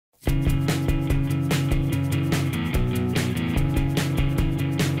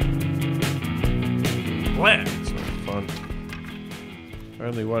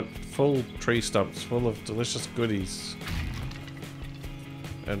only want full tree stumps full of delicious goodies.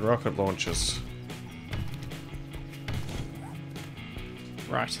 And rocket launchers.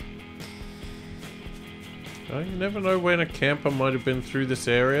 Right. Oh, you never know when a camper might have been through this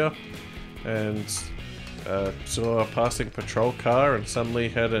area and saw a passing patrol car and suddenly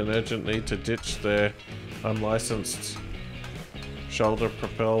had an urgent need to ditch their unlicensed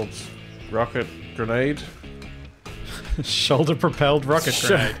shoulder-propelled rocket grenade. Shoulder-propelled rocket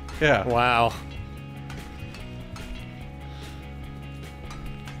grenade. Yeah. Wow.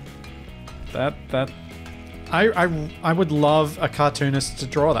 I would love a cartoonist to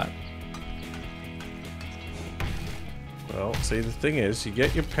draw that. Well, see, the thing is, you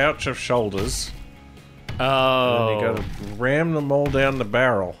get your pouch of shoulders, Oh. and you gotta ram them all down the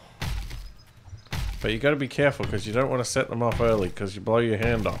barrel. But you gotta be careful, because you don't want to set them off early, because you blow your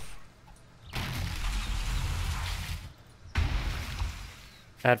hand off.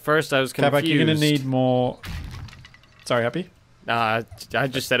 At first I was confused. Capac, you're gonna need more... Sorry, Happy? I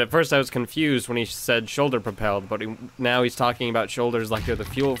just said at first I was confused when he said shoulder propelled, but now he's talking about shoulders like they're the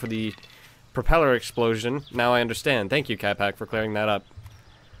fuel for the propeller explosion. Now I understand. Thank you, Capac, for clearing that up.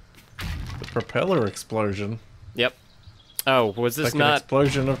 The propeller explosion. Yep. Oh, was this Like an not...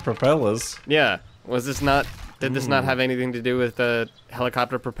 explosion of propellers. Yeah. Was this not... Did this not have anything to do with the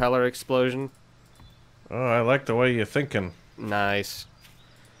helicopter propeller explosion? Oh, I like the way you're thinking. Nice.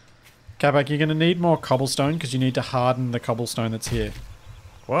 Capac, you're gonna need more cobblestone because you need to harden the cobblestone that's here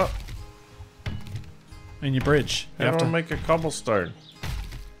What? in your bridge. You How have do I to make a cobblestone?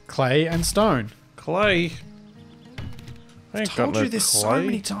 clay and stone. Clay? I ain't Told got no you this clay. so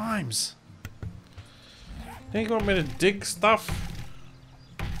many times. You want me to dig stuff?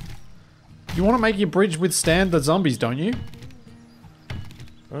 You want to make your bridge withstand the zombies, don't you?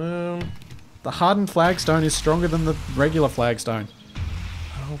 The hardened flagstone is stronger than the regular flagstone.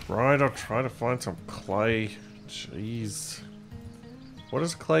 Alright, I'll try to find some clay. Jeez. What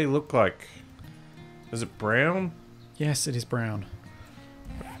does clay look like? Is it brown? Yes, it is brown.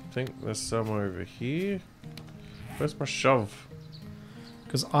 I think there's some over here. Where's my shove?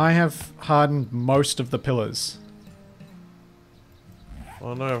 Because I have hardened most of the pillars.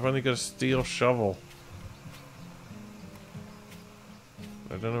 Oh no, I've only got a steel shovel.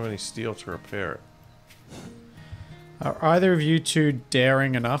 I don't have any steel to repair it. Are either of you two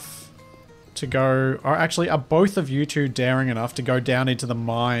daring enough to go... Or actually, are both of you two daring enough to go down into the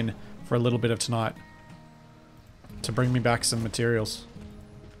mine for a little bit of tonight? To bring me back some materials.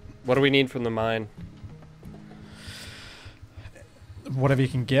 What do we need from the mine? Whatever you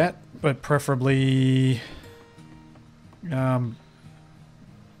can get, but preferably...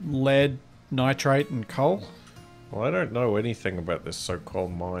 lead, nitrate, and coal. Well, I don't know anything about this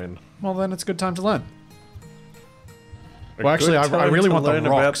so-called mine. Well, then it's a good time to learn. A Well, actually, good I time really to want the learn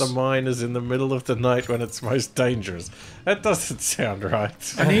rocks. about the mine is in the middle of the night when it's most dangerous. That doesn't sound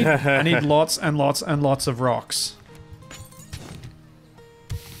right. I need lots and lots and lots of rocks.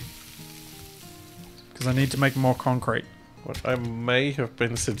 Because I need to make more concrete. What I may have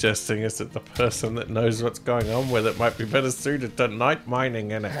been suggesting is that the person that knows what's going on with it might be better suited to night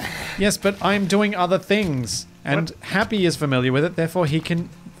mining in it. Yes, but I'm doing other things. And What? Happy is familiar with it, therefore he can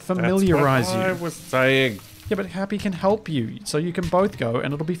familiarize That's what I you. was saying. Yeah, but Happy can help you, so you can both go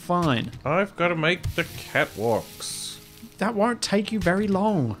and it'll be fine. I've got to make the catwalks. That won't take you very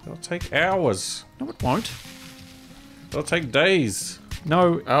long. It'll take hours. No, it won't. It'll take days.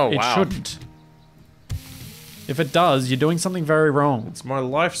 No, Oh, it wow. shouldn't. If it does, you're doing something very wrong. It's my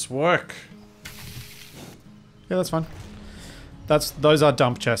life's work. Yeah, that's fine. Those are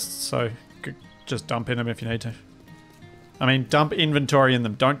dump chests, so just dump in them if you need to. I mean, dump inventory in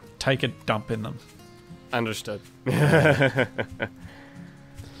them. Don't take a dump in them. Understood.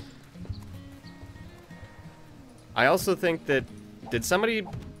 I also think that... Did somebody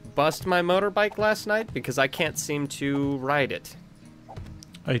bust my motorbike last night? Because I can't seem to ride it.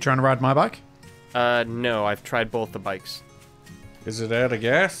 Are you trying to ride my bike? No, I've tried both the bikes. Is it out of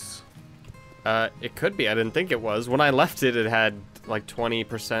gas? It could be. I didn't think it was. When I left it, it had like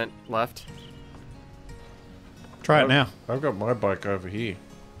 20% left. Try it now. I've got my bike over here.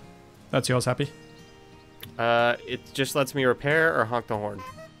 That's yours, Happy. It just lets me repair or honk the horn.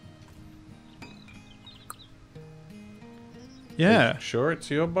 Yeah. Sure it's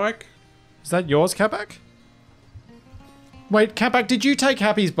your bike? Is that yours, Capac? Wait, Capac, did you take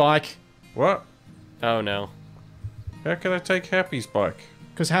Happy's bike? What? Oh no. How can I take Happy's bike?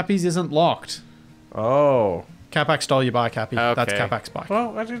 Because Happy's isn't locked. Oh. Capac stole your bike, Happy. Okay. That's Capac's bike.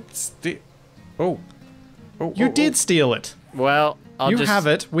 Well, I didn't steal... Oh. You did steal it. Well, I'll You just... have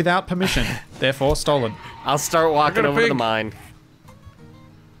it without permission. Therefore, stolen. I'll start walking got a over to the pig. mine.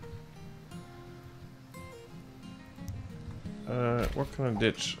 what can I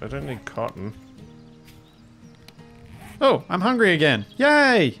ditch? I don't need cotton. Oh, I'm hungry again.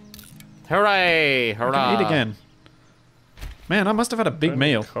 Yay! Hooray! I Hurrah! can eat again. Man, I must have had a big Don't need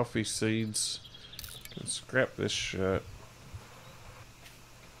meal. Coffee seeds. Can scrap this shirt.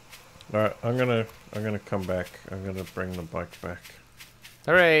 Alright, I'm gonna come back. I'm gonna bring the bike back.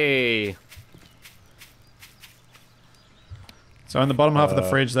 Hooray! So in the bottom half of the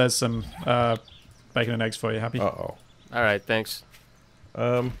fridge, there's some bacon and eggs for you. Happy? Uh-oh. Alright, thanks.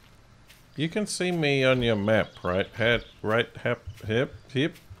 You can see me on your map, right? Hip.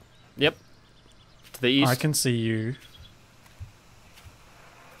 Yep. To the east. I can see you.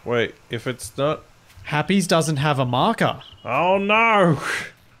 Wait, if it's not... Happy's doesn't have a marker. Oh no!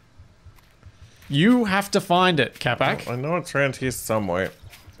 You have to find it, Capac. I know it's around here somewhere.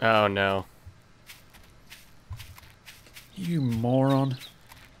 Oh no. You moron.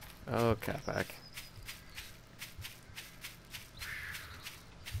 Oh, Capac.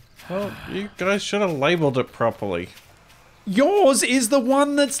 Well, you guys should have labeled it properly. Yours is the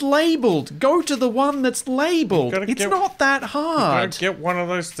one that's labeled. Go to the one that's labeled. gotta It's get- not that I hard. get one of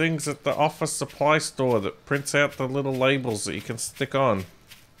those things at the office supply store that prints out the little labels that you can stick on.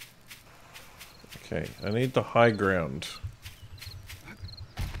 Okay, I need the high ground.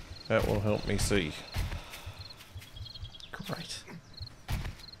 That will help me see. Great.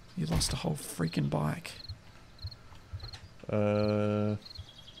 You lost a whole freaking bike.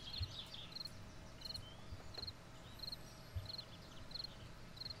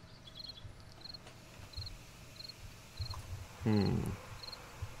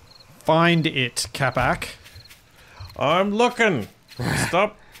 Find it, Capac. I'm looking!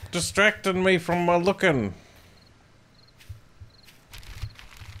 Stop distracting me from my looking.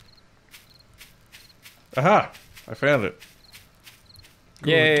 Aha! I found it.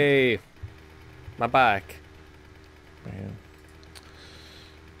 Yay! My bike. Man.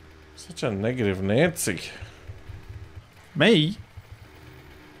 Such a negative Nancy. Me?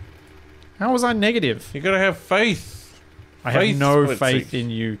 How was I negative? You gotta have faith. I have Faith, no Splitsie. faith in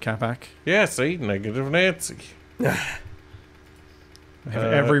you, Capac. Yeah, see? Negative Nancy. I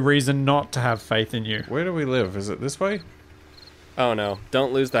have every reason not to have faith in you. Where do we live? Is it this way? Oh no.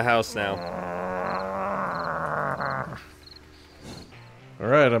 Don't lose the house now.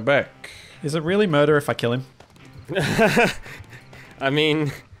 Alright, I'm back. Is it really murder if I kill him? I mean,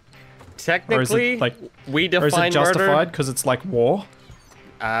 Or is technically, it like, we or is it define justified because it's like war?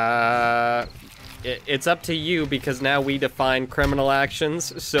 murder. It's up to you because now we define criminal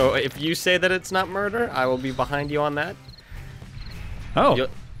actions. So if you say that it's not murder, I will be behind you on that. Oh, You'll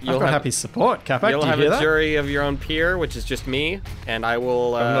I've got have- happy support, Capac. You'll Do you have hear a that? jury of your own peer, which is just me, and I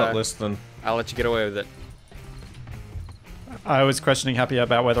will. I'm not listening. I'll let you get away with it. I was questioning Happy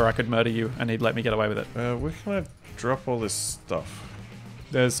about whether I could murder you, and he'd let me get away with it. Where can I drop all this stuff?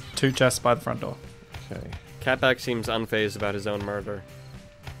 There's 2 chests by the front door. Okay. Capac seems unfazed about his own murder.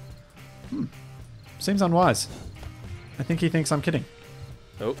 Seems unwise. I think he thinks I'm kidding.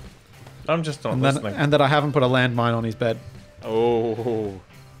 Oh. I'm just not And, listening. and that I haven't put a landmine on his bed. Oh.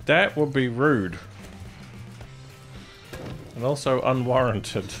 That would be rude. And also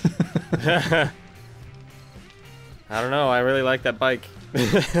unwarranted. I don't know. I really like that bike.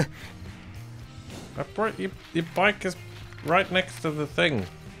 I brought your bike is right next to the thing.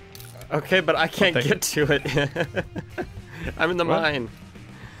 Okay, but I can't thing? get to it. I'm in the What? mine.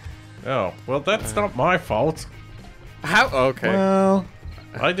 Oh, well that's not my fault. How? Okay. Well,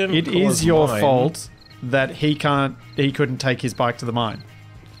 I didn't it cause is your mine. fault that he couldn't take his bike to the mine.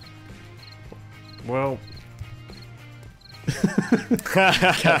 Well,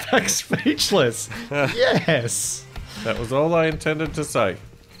 Capac's speechless. Yes. that was all I intended to say.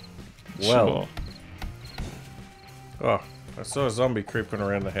 Well, Sure. oh, I saw a zombie creeping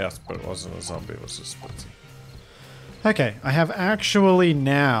around the house, but it wasn't a zombie, it was a Splitsie. Okay, I have actually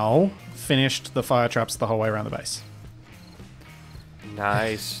now finished the fire traps the whole way around the base.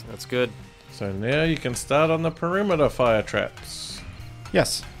 Nice. That's good. So now you can start on the perimeter fire traps.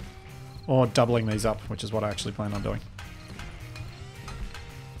 Yes. Or doubling these up, which is what I actually plan on doing.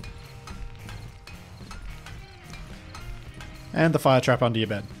 And the fire trap under your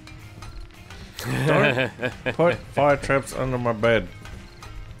bed. Don't put fire traps under my bed.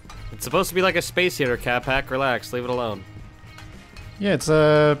 It's supposed to be like a space heater, Capac. Relax. Leave it alone. Yeah, it's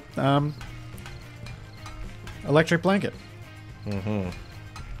a electric blanket.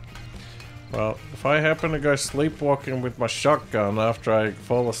 Well, if I happen to go sleepwalking with my shotgun after I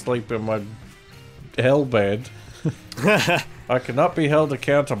fall asleep in my hell bed, I cannot be held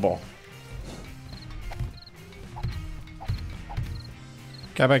accountable.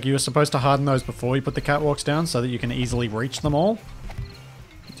 Capac, you were supposed to harden those before you put the catwalks down so that you can easily reach them all.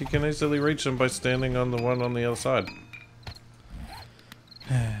 You can easily reach them by standing on the one on the other side.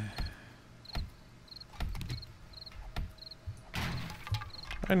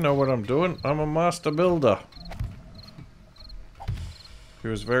 I know what I'm doing. I'm a master builder. He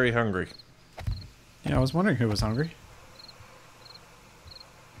was very hungry. Yeah, I was wondering who was hungry.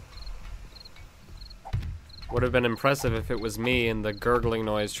 Would have been impressive if it was me and the gurgling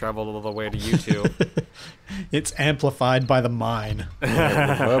noise traveled all the way to you two. It's amplified by the mine.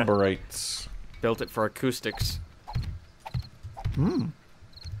 Yeah, it reverberates. Built it for acoustics.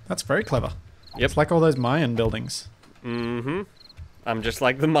 That's very clever. Yep. It's like all those Mayan buildings. Mm-hmm. I'm just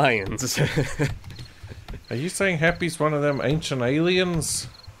like the Mayans. Are you saying Happy's one of them ancient aliens?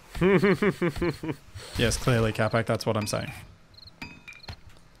 Yes, clearly, Capac, that's what I'm saying.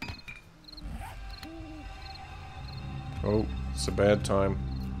 Oh, it's a bad time.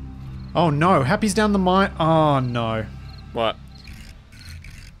 Oh no, Happy's down the mine. Oh no. What?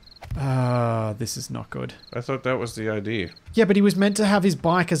 This is not good. I thought that was the idea. Yeah, but he was meant to have his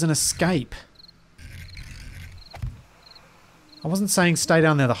bike as an escape. I wasn't saying stay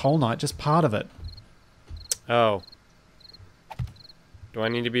down there the whole night, just part of it. Oh. Do I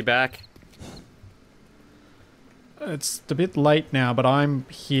need to be back? It's a bit late now, but I'm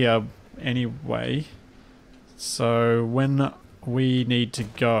here anyway. So when we need to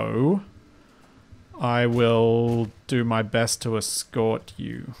go, I will do my best to escort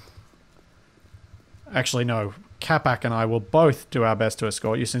you. Actually, no. Capac and I will both do our best to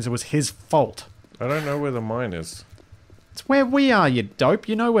escort you since it was his fault. I don't know where the mine is. It's where we are, you dope.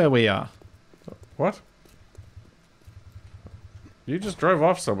 You know where we are. What? You just drove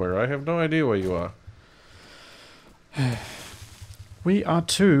off somewhere. I have no idea where you are. We are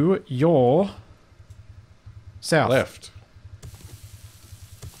to your south. Left.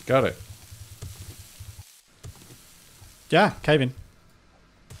 Got it. Yeah, cave in.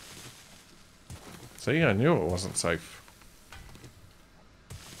 See, I knew it wasn't safe.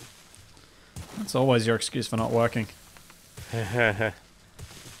 That's always your excuse for not working. Hey,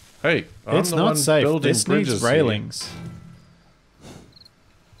 I'm It's the not one safe. building This needs bridges railings.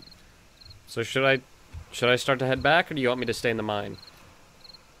 So should I start to head back, or do you want me to stay in the mine?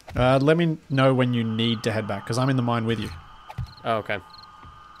 Let me know when you need to head back, because I'm in the mine with you. Oh, okay.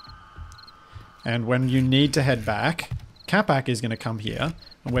 And when you need to head back, Capac is going to come here,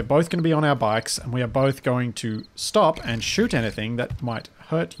 and we're both going to be on our bikes, and we are both going to stop and shoot anything that might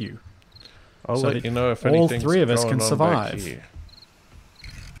hurt you. I'll So let that you know if all anything's three of us going can on survive. back here.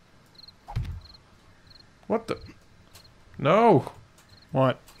 What the? No!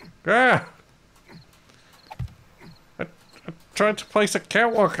 What? Ah! I tried to place a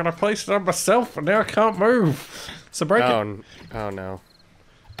catwalk and I placed it on myself and now I can't move. So break it. Oh no.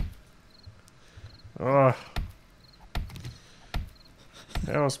 Oh.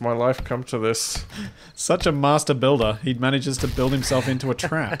 How has my life come to this? Such a master builder, he manages to build himself into a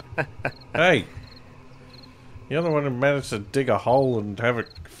trap. Hey! You're the one who managed to dig a hole and have it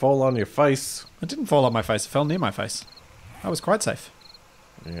fall on your face. It didn't fall on my face, it fell near my face. I was quite safe.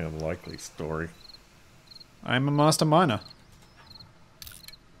 Yeah, likely story. I'm a master miner.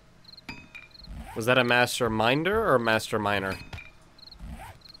 Was that a master minder or a master miner?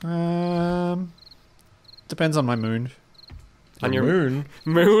 Depends on my moon. On Your your moon?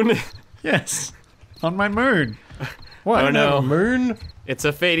 moon? Yes, on my moon. What? Oh no. Moon? It's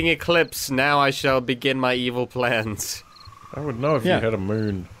a fading eclipse. Now I shall begin my evil plans. I would know if Yeah. you had a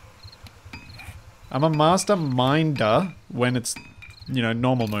moon. I'm a master minder when it's,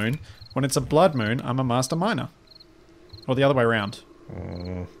 normal moon. When it's a blood moon, I'm a master miner. Or the other way around.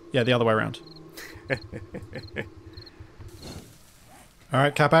 Yeah, the other way around.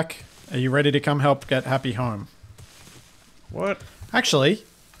 Alright, Capac, are you ready to come help get Happy home? What? Actually,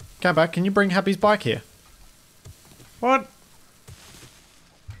 Capac, can you bring Happy's bike here? What?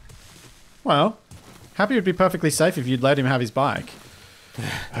 Well, Happy would be perfectly safe if you'd let him have his bike.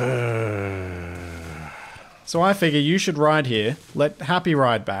 So I figure you should ride here, let Happy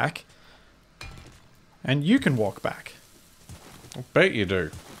ride back, and you can walk back. I bet you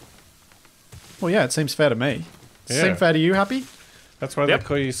do. Well, yeah, it seems fair to me. Does it Yeah. seem fair to you, Happy? That's why Yep. they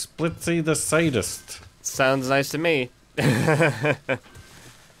call you Splitsie the sadist. Sounds nice to me. I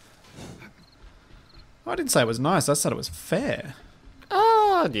didn't say it was nice, I said it was fair.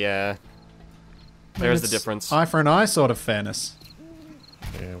 Oh, yeah. There's the It's difference. Eye for an eye sort of fairness.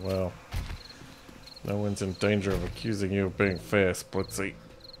 Yeah, well. No one's in danger of accusing you of being fair, Splitsie.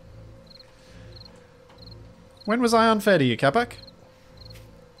 When was I unfair to you, Capac?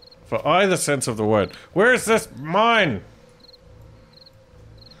 For either sense of the word. Where is this mine?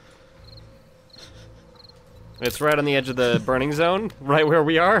 It's right on the edge of the burning zone, right where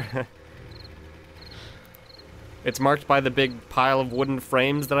we are. It's marked by the big pile of wooden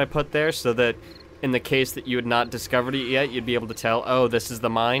frames that I put there, so that in the case that you had not discovered it yet, you'd be able to tell, oh, this is the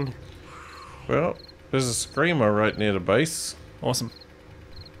mine. Well, there's a screamer right near the base. Awesome.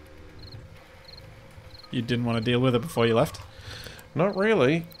 You didn't want to deal with it before you left? Not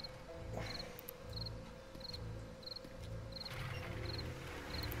really.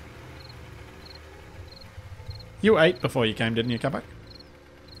 You ate before you came, didn't you, Capac?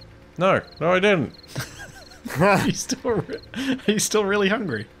 No, I didn't. Are you still really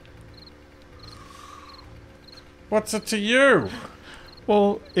hungry? What's it to you?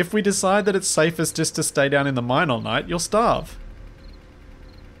 Well, if we decide that it's safest just to stay down in the mine all night, you'll starve.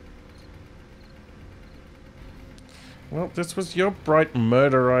 Well, this was your bright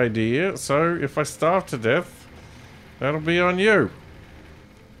murder idea, so if I starve to death, that'll be on you.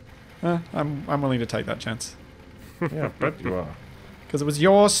 I'm willing to take that chance. Yeah, I bet you are. Because it was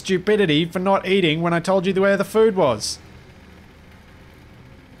your stupidity for not eating when I told you where the food was.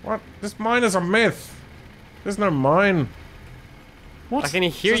 What? This mine is a myth. There's no mine. What? I can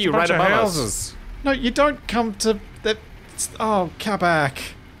hear It's just you a bunch right of above houses. us. No, you don't come to that. Oh,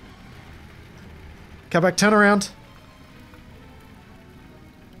 Capac. Capac, turn around.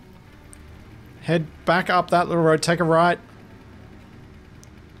 Head back up that little road. Take a right.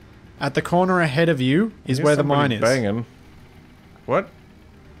 At the corner ahead of you is Here's where the somebody mine is. Banging. What?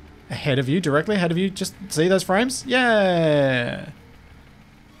 Ahead of you, directly ahead of you. Just see those frames? Yeah.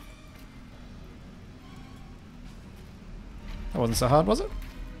 That wasn't so hard, was it?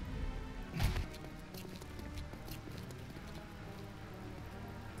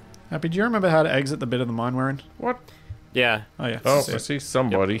 Happy, do you remember how to exit the bit of the mine we're in? What? Yeah. Oh, yeah. Oh, see I it. see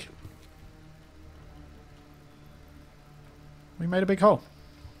somebody. We made a big hole.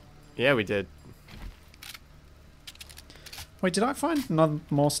 Yeah, we did. Wait, did I find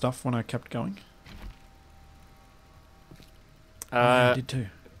more stuff when I kept going? Yeah, I did too.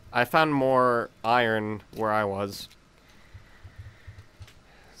 I found more iron where I was.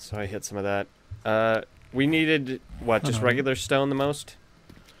 So I hit some of that. We needed, what, just no. regular stone the most?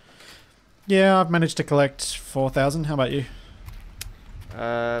 Yeah, I've managed to collect 4,000. How about you?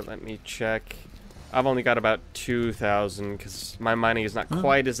 Let me check. I've only got about 2,000 because my mining is not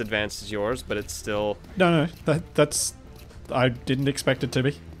quite as advanced as yours, but it's still... No, that's... I didn't expect it to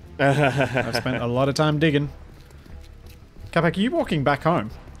be. I've spent a lot of time digging. Capac, are you walking back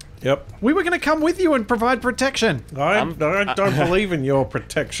home? Yep. We were going to come with you and provide protection. I don't believe in your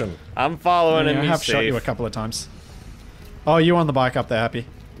protection. I'm following Yeah, him. I He's have shot you a safe. couple of times. Oh, you on the bike up there, Happy?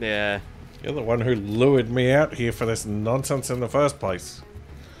 Yeah. You're the one who lured me out here for this nonsense in the first place.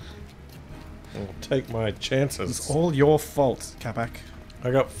 I'll take my chances. It's all your fault, Capac.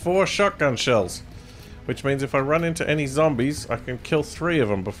 I got 4 shotgun shells, which means if I run into any zombies, I can kill 3 of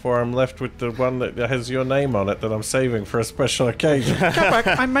them before I'm left with the one that has your name on it that I'm saving for a special occasion.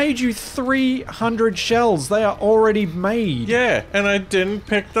 Capac, I made you 300 shells. They are already made. Yeah, and I didn't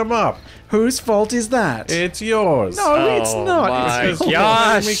pick them up. Whose fault is that? It's yours. No, it's not. my It's Because yours. you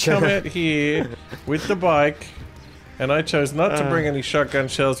let me gosh. come out here with the bike, and I chose not to bring any shotgun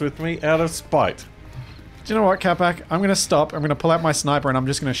shells with me out of spite. Do you know what, Capac? I'm going to stop. I'm going to pull out my sniper and I'm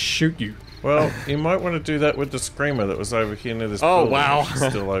just going to shoot you. Well, you might want to do that with the screamer that was over here near this Oh, building. wow. She's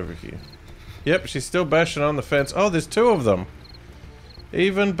still over here. Yep, she's still bashing on the fence. Oh, there's 2 of them.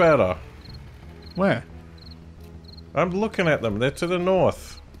 Even better. Where? I'm looking at them. They're to the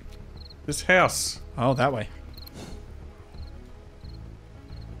north. This house. Oh, that way.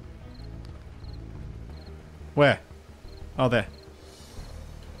 Where? Oh, there.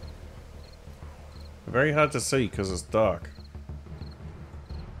 Very hard to see because it's dark.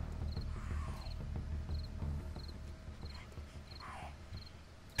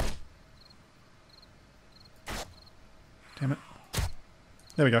 Damn it.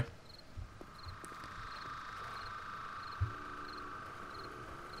 There we go.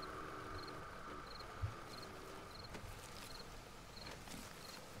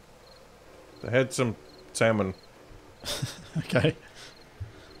 They had some salmon. Okay.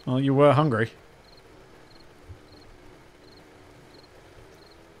 Well, you were hungry.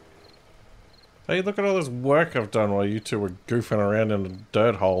 Hey, look at all this work I've done while you 2 were goofing around in a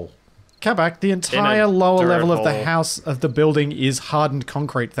dirt hole. Capac, the entire lower dirt level of the hole. house of the building is hardened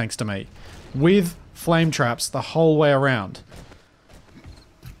concrete thanks to me. With flame traps the whole way around.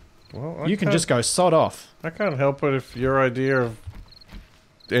 Well, You can just go sod off. I can't help it if your idea of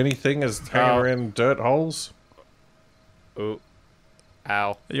anything is hanging Oh. around dirt holes. Ooh.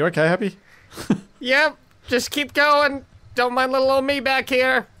 Ow. Are you okay, Happy? Yep. Just keep going. Don't mind little old me back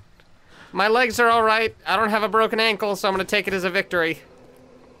here. My legs are all right. I don't have a broken ankle, so I'm gonna take it as a victory.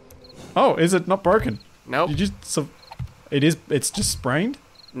 Oh, is it not broken? Nope. You just it's just sprained?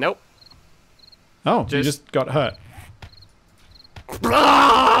 Nope. Oh, you just got hurt.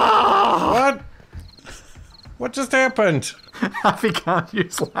 What? What just happened? Happy can't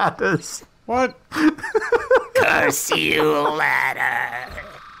use ladders. What? Curse you, ladder.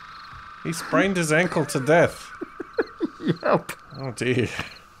 He sprained his ankle to death. Yep. Oh dear.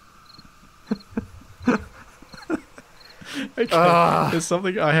 Okay. There's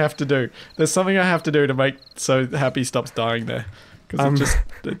something I have to do. There's something I have to do to make so Happy stops dying there. Because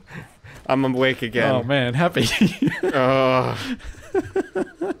I'm awake again. Oh man, Happy. Oh.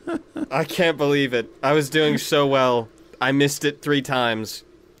 I can't believe it. I was doing so well. I missed it 3 times.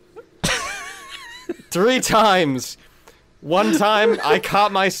 3 times! One time, I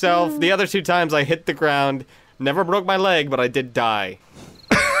caught myself. The other 2 times, I hit the ground. Never broke my leg, but I did die.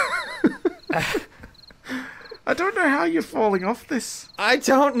 I don't know how you're falling off this. I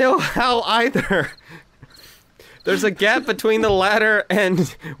don't know how either. There's a gap between the ladder and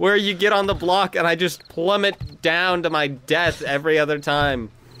where you get on the block, and I just plummet down to my death every other time.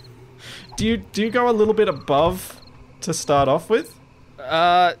 Do you go a little bit above to start off with?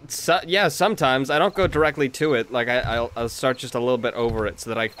 Yeah, sometimes. I don't go directly to it. Like, I'll start just a little bit over it so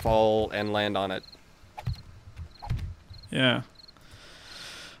that I fall and land on it. Yeah.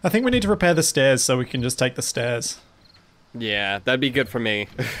 I think we need to repair the stairs so we can just take the stairs. Yeah, that'd be good for me.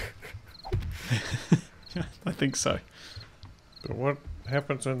 I think so. But what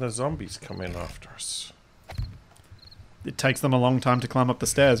happens when the zombies come in after us? It takes them a long time to climb up the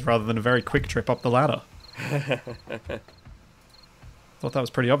stairs rather than a very quick trip up the ladder. Thought that was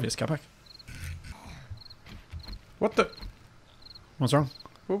pretty obvious, Capac. What the? What's wrong?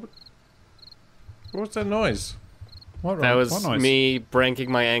 What was that noise? What wrong? That What was noise? me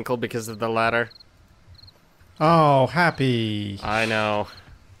breaking my ankle because of the ladder. Oh, Happy. I know.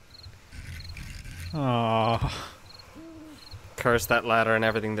 Oh. Curse that ladder and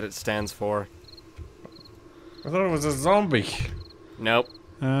everything that it stands for. I thought it was a zombie. Nope.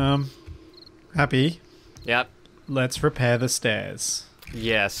 Happy. Yep. Let's repair the stairs.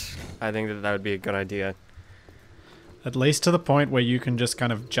 Yes. I think that would be a good idea. At least to the point where you can just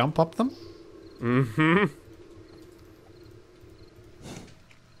kind of jump up them. Mm-hmm.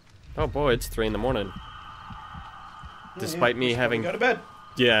 Oh boy, it's 3 in the morning. Despite me having... Go to bed.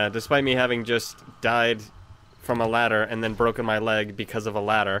 Yeah, despite me having just died from a ladder and then broken my leg because of a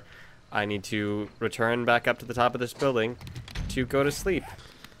ladder, I need to return back up to the top of this building to go to sleep.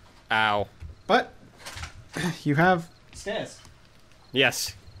 Ow. But you have stairs.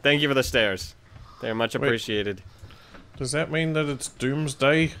 Yes. Thank you for the stairs. They're much appreciated. Does that mean that it's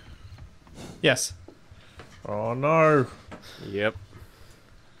doomsday? Yes. Oh no. Yep.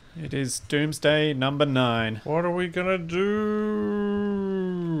 It is Doomsday number 9. What are we gonna do?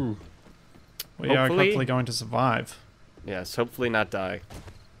 We are Hopefully- hopefully going to survive. Yes, hopefully not die.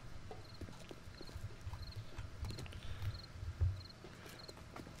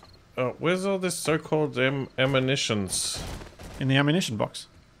 Where's all this so-called emanations? In the ammunition box.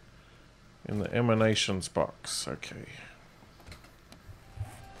 In the emanations box, okay.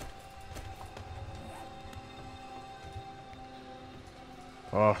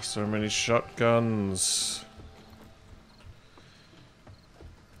 Oh, so many shotguns.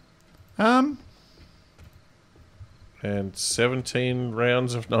 And 17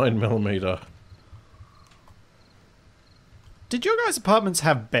 rounds of 9mm. Did your guys' apartments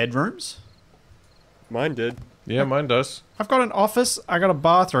have bedrooms? Mine did. Yeah, mine does. I've got an office, I got a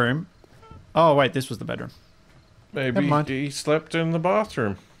bathroom. Oh wait, this was the bedroom. Maybe Never mind. he slept in the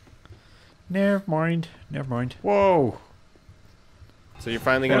bathroom. Never mind. Never mind. Whoa. So you're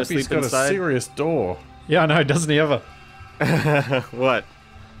finally gonna Happy's sleep got inside? a serious door. Yeah, I know, doesn't he ever? What?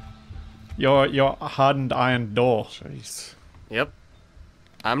 Your hardened iron door. Jeez. Yep.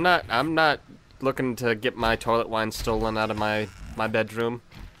 I'm not looking to get my toilet wine stolen out of my bedroom.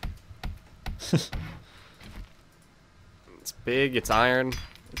 It's big, it's iron,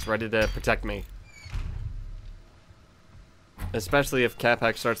 it's ready to protect me. Especially if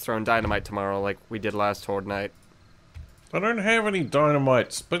Capac starts throwing dynamite tomorrow like we did last horde night. I don't have any dynamite.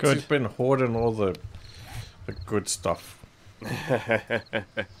 Splitsie's Good. been hoarding all the good stuff.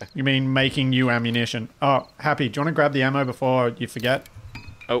 You mean making you ammunition? Oh, Happy, do you want to grab the ammo before you forget?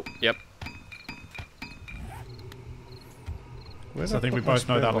 Oh, yep. Where So I did think put we my both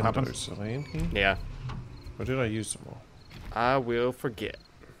know spare that'll happen. windows? Are they in here? Yeah. Or did I use them all? I will forget.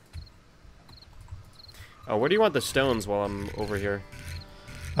 Oh, where do you want the stones while I'm over here?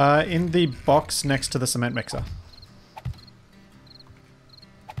 In the box next to the cement mixer.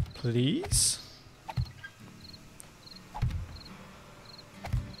 Please.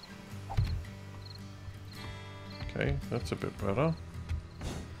 Okay, that's a bit better.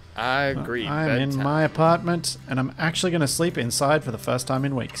 I agree. I'm in bedtime. my apartment, and I'm actually going to sleep inside for the first time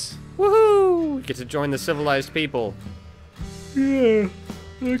in weeks. Woohoo! You get to join the civilized people. Yeah,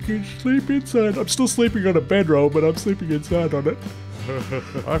 I can sleep inside. I'm still sleeping on a bedroll, but I'm sleeping inside on it.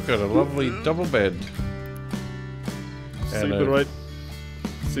 I've got a lovely double bed. And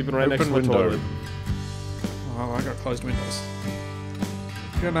Sleeping right next to open the window. toilet. Oh, I got closed windows.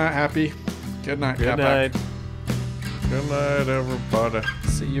 Good night, Happy. Good night, Good Capac. night. Good night, everybody.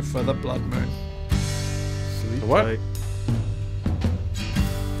 See you for the blood moon. Sleep What? tight.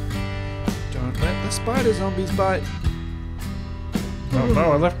 Don't let the spider zombies bite. Oh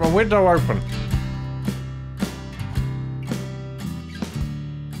no, I left my window open.